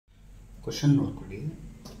Question ನೋಡ್ಕೊಳ್ಳಿ.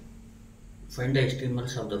 Find the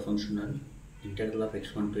ಎಕ್ಸ್ಟ್ರೀಮಲ್ಸ್ of the functional integral of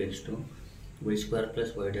x1 to x2 y square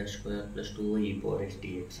plus y dash square plus 2y e power x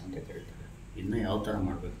dx ಅಂತ ಕೇಳ್ತಾರೆ. ಇದನ್ನ ಯಾವ ಥರ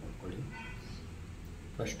ಮಾಡಬೇಕು ನೋಡ್ಕೊಳ್ಳಿ.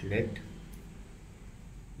 First let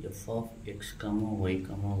f of x,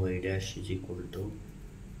 y dash is equal to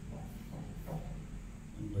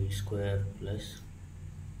y square plus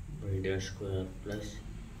y dash square plus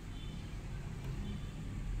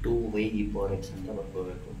 2y e power x ಅಂತ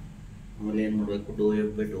ಬರ್ಕೋಬೇಕು. ಆಮೇಲೆ ಏನು ಮಾಡಬೇಕು, ಡೋ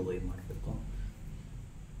ಎಫ್ ಬೈ ಡೋ ವೈ ಮಾಡಬೇಕು.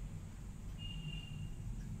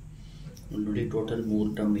 ನೋಡಿ ಟೋಟಲ್ 3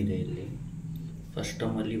 ಟರ್ಮ್ ಇದೆ ಇಲ್ಲಿ. ಫಸ್ಟ್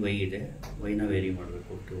ಟರ್ಮಲ್ಲಿ y ಇದೆ, ವೈನ ವೇರಿ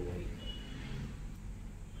ಮಾಡಬೇಕು 2y.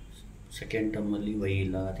 ಸೆಕೆಂಡ್ ಟರ್ಮಲ್ಲಿ y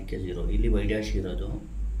ಇಲ್ಲ, ಅದಕ್ಕೆ 0. ಇಲ್ಲಿ y ಡ್ಯಾಶ್ ಇರೋದು,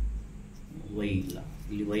 y ಇಲ್ಲ.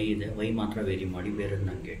 ಇಲ್ಲಿ y ಇದೆ, y ಮಾತ್ರ ವೇರಿ ಮಾಡಿ, ಬೇರೆ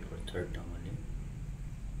ನನಗೆ ಇಟ್ಕೊಳ್ಳಿ third ಟರ್ಮಲ್ಲಿ.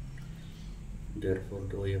 Therefore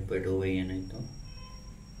Dow F by Dow Y ಏನಾಯಿತು,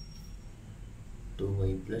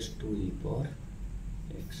 2y plus 2e power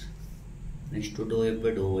x. Next Dow F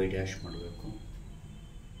by Dow Y dash ಮಾಡಬೇಕು.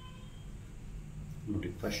 ನೋಡಿ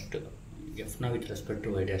first ಎಫ್ನ with respect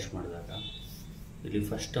to Y dash ಮಾಡಿದಾಗ ಇಲ್ಲಿ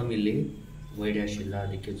ಫಸ್ಟ್ ಟರ್ಮ್ ಇಲ್ಲಿ ವೈ ಡ್ಯಾಶ್ ಇಲ್ಲ,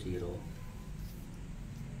 ಅದಕ್ಕೆ 0.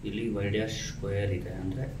 ಇಲ್ಲಿ ವೈ ಡ್ಯಾಶ್ ಸ್ಕ್ವೇರ್ ಇದೆ,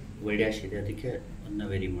 ಅಂದರೆ ವೈ ಡ್ಯಾಶ್ ಇದೆ, ಅದಕ್ಕೆ ಅದನ್ನ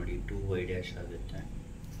ವೆರಿ ಮಾಡಿ 2y ಡ್ಯಾಶ್ ಆಗುತ್ತೆ.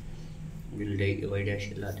 ಇಲ್ಲಿ ವೈ ಡ್ಯಾಶ್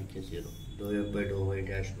ಇಲ್ಲ, ಅದಕ್ಕೆ 0. ಡೋ F by Dow Y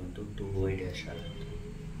dash ಬಂತು 2y ಡ್ಯಾಶ್ ಆಗುತ್ತೆ.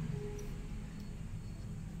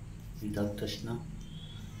 ಇದಾದ ತಕ್ಷಣ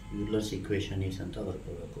ಯೂಲರ್ಸ್ ಈಕ್ವೇಷನ್ ಈಸ್ ಅಂತ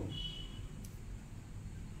ಬರ್ಕೋಬೇಕು.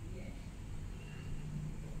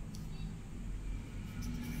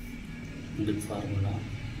 ಇದಕ್ಕೆ formula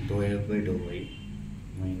Dow F by Dow Y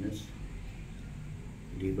minus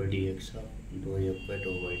D by D X of Dow F by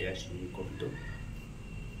Dow Y dash equal to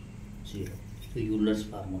 0. ಇದು ಯೂಲರ್ಸ್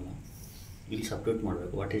formula. ಇಲ್ಲಿ ಸಪ್ರೇಟ್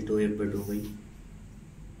ಮಾಡಬೇಕು. What is Dow F by Dow Y,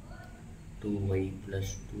 2y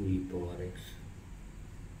plus 2e power x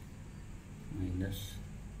minus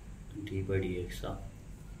D by D X of,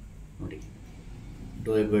 ನೋಡಿ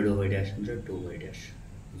ಡೋ F by Dow Y dash ಅಂದರೆ 2y dash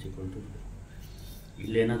is equal to 0.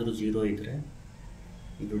 ಇಲ್ಲೇನಾದರೂ 0 ಇದ್ದರೆ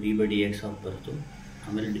ಇದು D by D X of birth.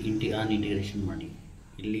 ಆಮೇಲೆ integration ಮಾಡಿ.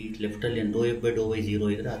 ಇಲ್ಲಿ ಲೆಫ್ಟಲ್ಲಿ ಏನು ಡೋ F by Dow Y 0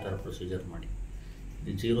 ಇದ್ದರೆ ಆ ಥರ ಪ್ರೊಸೀಜರ್ ಮಾಡಿ.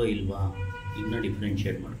 ಇದು 0 ಇಲ್ವಾ, ಇನ್ನೂ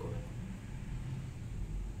ಡಿಫ್ರೆನ್ಷಿಯೇಟ್ ಮಾಡ್ಕೋಬೇಕು.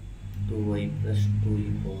 2y plus 2e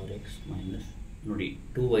power x minus, ನೋಡಿ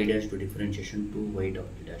 2y dash to differentiation 2y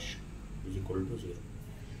double dash is equal to 0.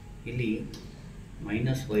 ಇಲ್ಲಿ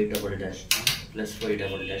minus y double dash plus y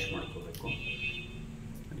double dash ಮಾಡ್ಕೋಬೇಕು.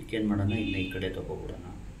 ಅದಕ್ಕೇನು ಮಾಡೋಣ, ಇನ್ನು ಈ ಕಡೆ ತೊಗೊಬಿಡೋಣ.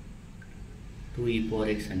 2e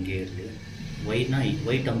ಪವರ್ x ಹಂಗೆ ಇರಲಿ,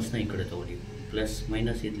 ವೈ ಟರ್ಮ್ಸ್ನ ಈ ಕಡೆ ತೊಗೊಳ್ಳಿ. ಪ್ಲಸ್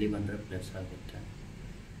ಮೈನಸ್ ಇಲ್ಲಿ ಬಂದರೆ ಪ್ಲಸ್ ಆಗುತ್ತೆ,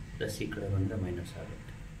 ಪ್ಲಸ್ ಈ ಕಡೆ ಬಂದರೆ ಮೈನಸ್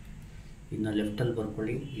ಆಗುತ್ತೆ. ಇನ್ನು ಲೆಫ್ಟಲ್ಲಿ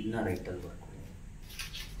ಬರ್ಕೊಳ್ಳಿ, ಇನ್ನು ರೈಟಲ್ಲಿ ಬರ್ಕೊಳ್ಳಿ.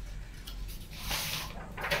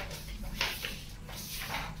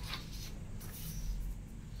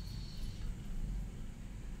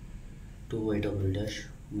 To Y double dash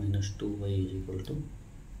minus 2y is equal to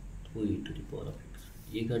 2e to the power of x.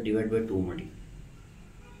 ಈಗ ಡಿವೈಡ್ ಬೈ 2 ಮಾಡಿ.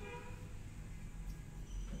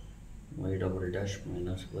 y double dash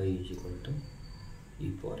minus y is equal to e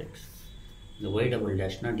power x. ಈಗ y double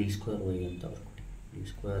ಡ್ಯಾಶ್ನ D square Y ಅಂತ ಬರ್ಕೊಡಿ. D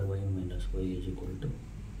square Y minus y is equal to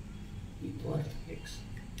e power x.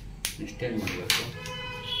 Next ಏನು ಮಾಡಬೇಕು,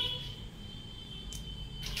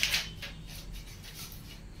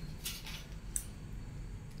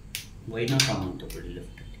 ವೈನ common ತಗೊಳ್ಳಿ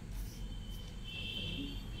ಲೆಫ್ಟಲ್ಲಿ.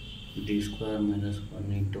 D square minus 1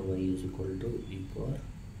 into Y is equal to E power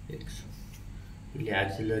X. ಇಲ್ಲಿ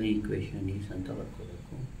auxiliary equation is ಅಂತ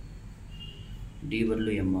ಬರ್ಕೋಬೇಕು. D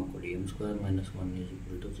ಬದಲು M ಹಾಕೊಳ್ಳಿ. M square minus 1 is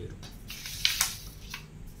equal to 0.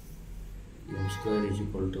 M square is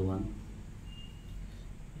equal to 1,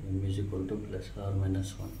 M is equal to plus R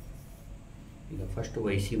minus 1. ಈಗ first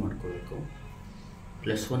Y C ಮಾಡ್ಕೋಬೇಕು.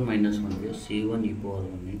 Plus 1 minus 1ಗೆ c1 e power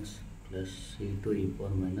 1x plus c2 e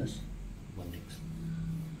power minus 1x.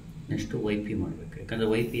 Next Y P ಮಾಡಬೇಕು. ಯಾಕಂದರೆ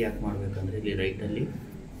Y P ಯಾಕೆ ಮಾಡಬೇಕಂದ್ರೆ ಇಲ್ಲಿ ರೈಟಲ್ಲಿ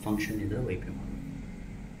function ಇದ್ದರೆ Y P ಮಾಡಬೇಕು.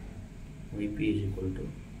 Y P is equal to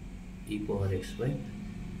E power X Y.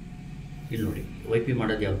 ಇಲ್ಲಿ ನೋಡಿ ವೈ ಪಿ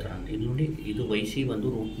ಮಾಡೋದು ಯಾವ ಥರ ಅಂತ. ಇಲ್ಲಿ ನೋಡಿ ಇದು ವೈ ಸಿ ಬಂದು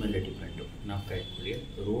ರೂಟ್ ಮೇಲೆ ಡಿಪೆಂಡು. ನಾವು ಕಾಯ್ಕೊಳ್ಳಿ,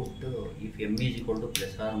 root if M is equal to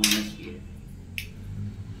plus R minus A.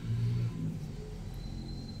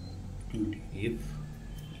 ನೋಡಿ if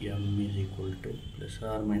M is equal to plus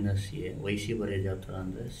R minus A, Y C ಬರೆಯೋದು ಯಾವ ಥರ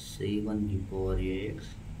ಅಂದರೆ c1 e power A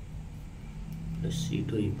X plus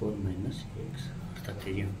c2 e power minus A X. ಅರ್ಥ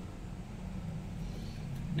ಆಗ್ತಿದೆಯಾ?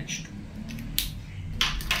 Next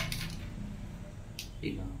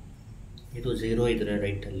ಈಗ ಇದು 0 ಇದ್ದರೆ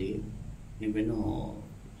ರೈಟಲ್ಲಿ ನೀವೇನು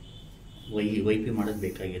ವೈ ಪಿ ಮಾಡೋದು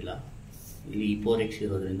ಬೇಕಾಗಿಲ್ಲ. ಇಲ್ಲಿ ಇ ಪವರ್ ಎಕ್ಸ್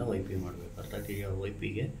ಇರೋದ್ರಿಂದ ವೈ ಪಿ ಮಾಡಬೇಕು. ಅರ್ಥ ಆಗ್ತಿದೆಯಾ? ವೈ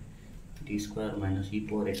ಪಿಗೆ D square minus E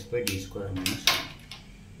power X by D square minus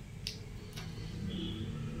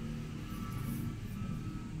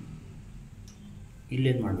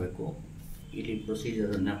ಇಲ್ಲೇನು ಮಾಡಬೇಕು, ಇಲ್ಲಿ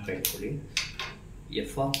ಪ್ರೊಸೀಜರನ್ನು ಕೈಕೊಳ್ಳಿ.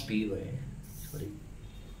 F of P Y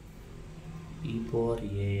E power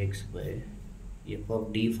A X by F of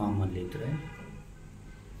D ಫಾರ್ಮಲ್ಲಿದ್ದರೆ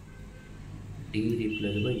D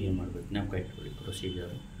replace by A ಮಾಡಬೇಕು. ಜ್ಞಾಪಕ ಇಟ್ಕೊಳ್ಳಿ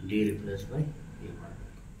procedure, D replace by A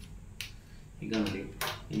ಮಾಡಬೇಕು. ಈಗ ನೋಡಿ,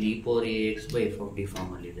 ಇಲ್ಲಿ E power A X by F of D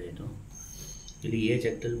ಫಾರ್ಮಲ್ಲಿದೆ. ಇದು ಇಲ್ಲಿ ಎ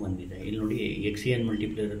ಜಾಗದಲ್ಲಿ 1 ಇದೆ. ಇಲ್ಲಿ ನೋಡಿ ಎಕ್ಸ್ ಏನು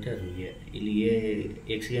ಮಲ್ಟಿಪ್ಲೈ ಇರುತ್ತೆ, ಅದು ಎ. ಇಲ್ಲಿ ಎ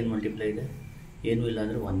ಎಕ್ಸ್ಗೆ ಏನು ಮಲ್ಟಿಪ್ಲೈ ಇದೆ, ಏನೂ ಇಲ್ಲ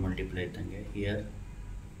ಅಂದರೆ 1 ಮಲ್ಟಿಪ್ಲೈ ಇದ್ದಂಗೆ. Here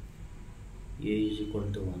A is equal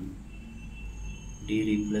to 1, D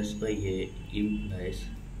replace by A implies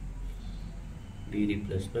D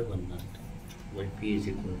replace by 1 ಅಂತ. Y P is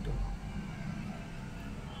equal to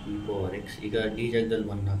E power X. ಈಗ ಡಿ ಜಾಗದಲ್ಲಿ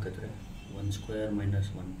 1 ಹಾಕಿದ್ರೆ 1 square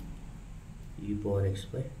minus 1 E power X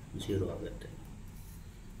by 0 ಆಗುತ್ತೆ.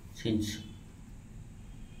 ಸಿನ್ಸ್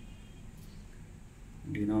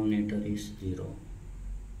denominator is 0,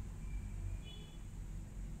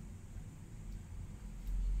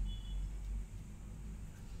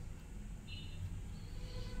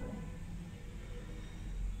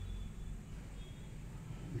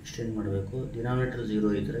 ಎಕ್ಸ್ಟೆಂಡ್ ಮಾಡಬೇಕು. Denominator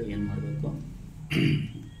 0 ಇದ್ದರೆ ಏನು ಮಾಡಬೇಕು,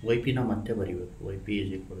 Y ಪಿನ ಮತ್ತೆ ಬರೀಬೇಕು. Y P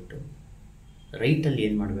is equal to ರೈಟಲ್ಲಿ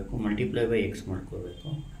ಏನು ಮಾಡಬೇಕು, ಮಲ್ಟಿಪ್ಲೈ ಬೈ ಎಕ್ಸ್ ಮಾಡ್ಕೋಬೇಕು.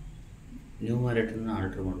 ನ್ಯೂಮರೇಟರ್ನ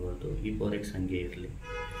ಆಲ್ಟ್ರ್ ಮಾಡಬಾರ್ದು, ಇ ಪವರ್ ಎಕ್ಸ್ ಹಂಗೆ ಇರಲಿ.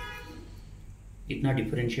 ಇದನ್ನ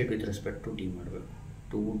differentiate with respect to D ಮಾಡಬೇಕು.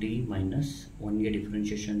 2d ಮೈನಸ್ 1ಗೆ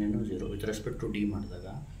ಡಿಫ್ರೆನ್ಷಿಯೇಷನ್ ಏನು 0. ವಿತ್ ರೆಸ್ಪೆಕ್ಟ್ ಟು ಡಿ ಮಾಡಿದಾಗ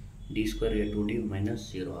ಡಿ ಸ್ಕ್ವೇರ್ಗೆ 2d ಮೈನಸ್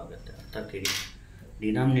 0 ಆಗುತ್ತೆ. ಅರ್ಥ ಕೇಳಿ.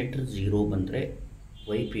 ಡಿನಾಮಿನೇಟರ್ 0 ಬಂದರೆ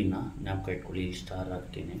ವೈ ಪಿನ ಜ್ಞಾಪಕ ಇಟ್ಕೊಳ್ಳಿ, ಇಲ್ಲಿ ಸ್ಟಾರ್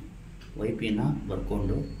ಹಾಕ್ತೀನಿ. ವೈ ಪಿನ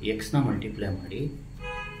ಬರ್ಕೊಂಡು ಎಕ್ಸ್ನ ಮಲ್ಟಿಪ್ಲೈ ಮಾಡಿ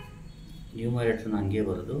ನ್ಯೂಮರೇಟರ್ನ ಹಂಗೆ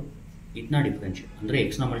ಬರೋದು. ಇದನ್ನ ಡಿಫ್ರೆನ್ಷಿಯೇಟ್ ಅಂದರೆ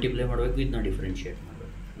ಎಕ್ಸ್ನ ಮಲ್ಟಿಪ್ಲೈ ಮಾಡಬೇಕು, ಇದನ್ನ ಡಿಫ್ರೆನ್ಷಿಯೇಟ್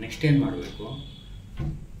ಮಾಡಬೇಕು. ನೆಕ್ಸ್ಟ್ ಏನು ಮಾಡಬೇಕು,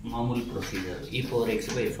 ಮಾಮೂಲಿ procedure E power X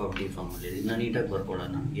by F of D ಫಾರ್ಮಲ್ಲಿ ಇದನ್ನ ನೀಟಾಗಿ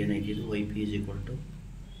ಬರ್ಕೊಳ್ಳೋಣ. ಏನಾಯ್ತಿದ್ದು, Y P is equal to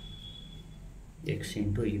X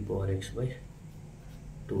into E power X by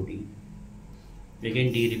 2d.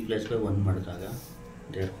 Again D replace by 1 ಮಾಡಿದಾಗ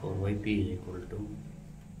there for Y P is equal to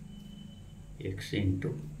X into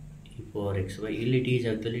E power X by, ಇಲ್ಲಿ D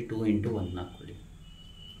ಜಾಗದಲ್ಲಿ 2 into 1 ಹಾಕ್ಕೊಳ್ಳಿ.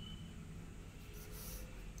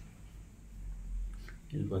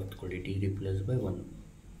 ಇಲ್ಲಿ ಬರ್ತ್ಕೊಳ್ಳಿ D replace by 1.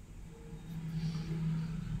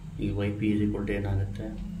 ಈ Y P is equal to ಏನಾಗುತ್ತೆ,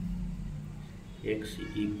 X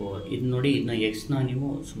E power. ಇದು ನೋಡಿ, ಇದನ್ನ ಎಕ್ಸ್ನ ನೀವು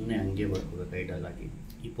ಸುಮ್ಮನೆ ಹಂಗೆ ಬರ್ಕೋಬೇಕು ಐಡಲ್ ಆಗಿ.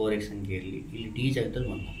 ಇ ಪವರ್ ಎಕ್ಸ್ ಹಂಗೆ ಇರಲಿ. ಇಲ್ಲಿ ಡಿ ಜಾಗದಲ್ಲಿ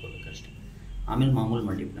 1 ಹಾಕ್ಕೋಬೇಕು ಅಷ್ಟೇ. ಆಮೇಲೆ ಮಾಮೂಲು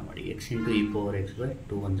ಮಲ್ಟಿಪ್ಲೈ ಮಾಡಿ X into E power X by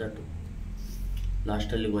 2 1 2.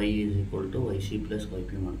 ಲಾಸ್ಟಲ್ಲಿ Y is equal to Y C plus Y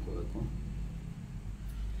P ಮಾಡ್ಕೋಬೇಕು.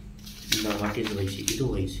 ಈಗ ವಾಟ್ ಈಸ್ ವೈ ಸಿ, ಇದು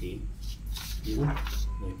ವೈ ಸಿ, ಇದು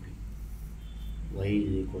Y P. Y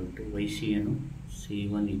is equal to Y C ಏನು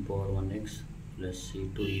C1 e power 1x plus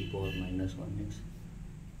C2 e power minus 1x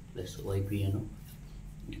plus Y P ಏನು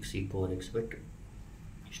X E power X by 2.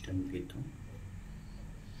 ಇಷ್ಟು ಮುಗೀತು.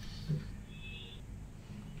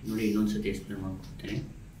 ನೋಡಿ, ಇನ್ನೊಂದು ಸತಿ explain ಮಾಡ್ಕೊಡ್ತೀನಿ.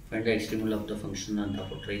 Find the ಎಕ್ಸ್ಟ್ರೀಮಲ್ of the function ಅಂತ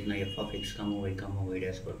ಕೊಟ್ಟರೆ ಇದನ್ನ ಎಫ್ ಆಫ್ ಎಕ್ಸ್ ಕಾಮ ವೈ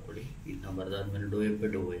ಡ್ಯಾಶ್ ಬರ್ಕೊಳ್ಳಿ. ಇದನ್ನ ಬರೆದಾದ್ಮೇಲೆ ಡೋ ಎಫ್ ಬೈ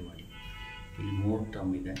ಡೋ ವೈ ಮಾಡಿ. ಇಲ್ಲಿ 3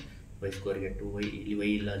 ಟರ್ಮ್ ಇದೆ. ವೈ ಸ್ಕ್ವೇರ್ಗೆ 2y, ಇಲ್ಲಿ ವೈ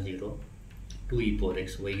ಇಲ್ಲ 0, 2 e ಪವರ್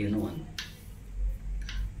ಎಕ್ಸ್, ವೈಗೇನು 1.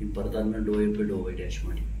 ಇದು ಬರೆದಾದ್ಮೇಲೆ ಡೋ F by Dow Y dash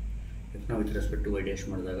ಮಾಡಿ. ಎಫ್ನ with respect to Y dash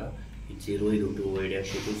ಮಾಡಿದಾಗ ಇದು 0, ಇದು 2y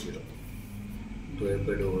ಡ್ಯಾಶ್, ಇದು 0. ಡೋ F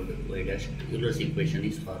by Dow Y dash ಯೂಲರ್ಸ್ equation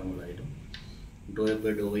is formula. ಇದು ಡೋ F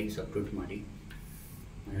by Dow Y substitute ಮಾಡಿ,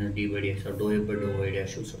 minus D by D X Dow F by Dow Y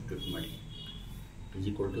dash substitute ಮಾಡಿ is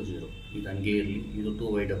equal to 0. ಇದು ಹಂಗೆ ಇರಲಿ. ಇದು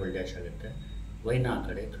 2y ಡಬಲ್ ಡ್ಯಾಶ್ ಆಗುತ್ತೆ. ವೈನ ಆ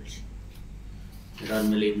ಕಡೆ ಕಳಿಸಿ.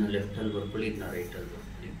 ಇದಾದಮೇಲೆ ಇದನ್ನ ಲೆಫ್ಟಲ್ಲಿ ಬರ್ಕೊಳ್ಳಿ, ಇದನ್ನ ರೈಟಲ್ಲಿ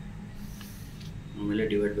ಬರ್ಕೊಳ್ಳಿ. ಆಮೇಲೆ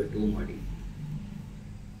ಡಿವೈಡ್ ಬೈ 2 ಮಾಡಿ.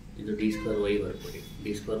 ಇದು ಡಿ ಸ್ಕ್ವೇರ್ ವೈ ಬರ್ಕೊಳ್ಳಿ.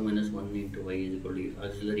 D square minus 1 into Y is equal to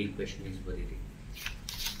auxiliary equation is ಬರೀರಿ.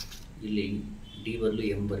 ಇಲ್ಲಿ ಡಿ ಬದಲು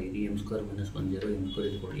ಎಮ್ ಬರೀರಿ. M square minus 1 0 M square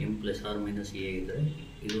ಇಸ್ಕೊಳ್ಳಿ. M plus R minus A ಇದ್ದರೆ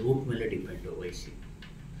ಇದು ರೂಟ್ ಮೇಲೆ ಡಿಪೆಂಡು ವೈ ಸಿ.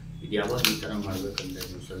 ಇದು ಯಾವಾಗ ಈ ಥರ ಮಾಡಬೇಕಂದ್ರೆ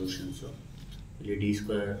ನೀವು ಸೊಲ್ಯೂಷನ್ಸು, ಇಲ್ಲಿ D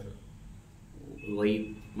square Y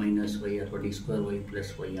minus Y ಅಥವಾ D square Y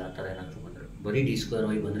plus Y ಆ ಥರ ಏನಾದರೂ ಬಂದರೆ, ಬರೀ ಡಿ ಸ್ಕ್ವೇರ್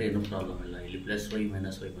ವೈ ಬಂದರೆ ಏನೂ ಪ್ರಾಬ್ಲಮ್ ಇಲ್ಲ. ಇಲ್ಲಿ ಪ್ಲಸ್ ವೈ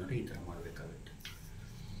ಮೈನಸ್ ವೈ ಬಂದರೆ ಈ ಥರ ಮಾಡಬೇಕಾಗುತ್ತೆ.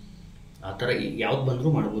 ಆ ಥರ ಯಾವ್ದು ಬಂದರೂ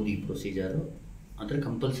ಮಾಡ್ಬೋದು ಈ ಪ್ರೊಸೀಜರು. ಆದರೆ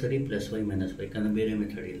compulsory plus Y minus Y, ಯಾಕಂದರೆ ಬೇರೆ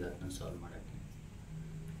ಮೆಥಡ್ ಇಲ್ಲ ಅದನ್ನ ಸಾಲ್ವ್ ಮಾಡೋಕ್ಕೆ.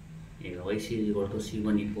 ಈಗ Y C is equal to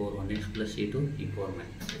C1 e power 1x plus C2 e power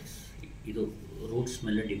minus X. ಇದು ರೂಟ್ಸ್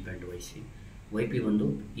ಮೇಲೆ depend Y C. Y P ಒಂದು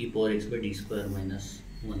E power X by D square minus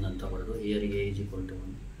 1 ಅಂತ ಬರೋದು. Here A is equal to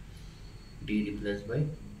 1, D replace by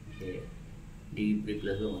A, D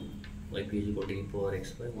replace by 1. Y P is equal to E power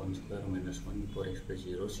X by 1 square minus 1 e power X by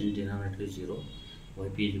 0. Since denominator is 0, Y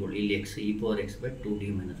P is equal ಇಲ್ಲಿ X E power X by 2d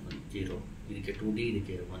minus 1 0. ಇದಕ್ಕೆ 2d,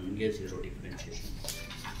 ಇದಕ್ಕೆ 1ಗೆ 0 differentiation.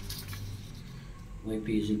 Y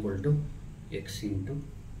P is equal to X into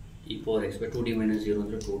e power x by 2d minus 0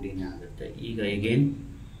 ಅಂದರೆ 2dನೇ ಆಗುತ್ತೆ. ಈಗ again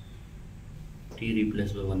t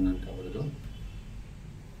replace by 1 ಅಂತ ಬರೆದು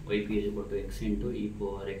yp is equal to x into e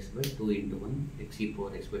power x by 2 into 1 x e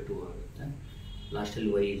power x by 2 ಆಗುತ್ತೆ.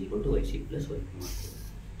 ಲಾಸ್ಟಲ್ಲಿ y is equal to yc plus yp ಮಾಡ್ತೀವಿ.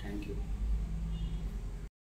 Thank you.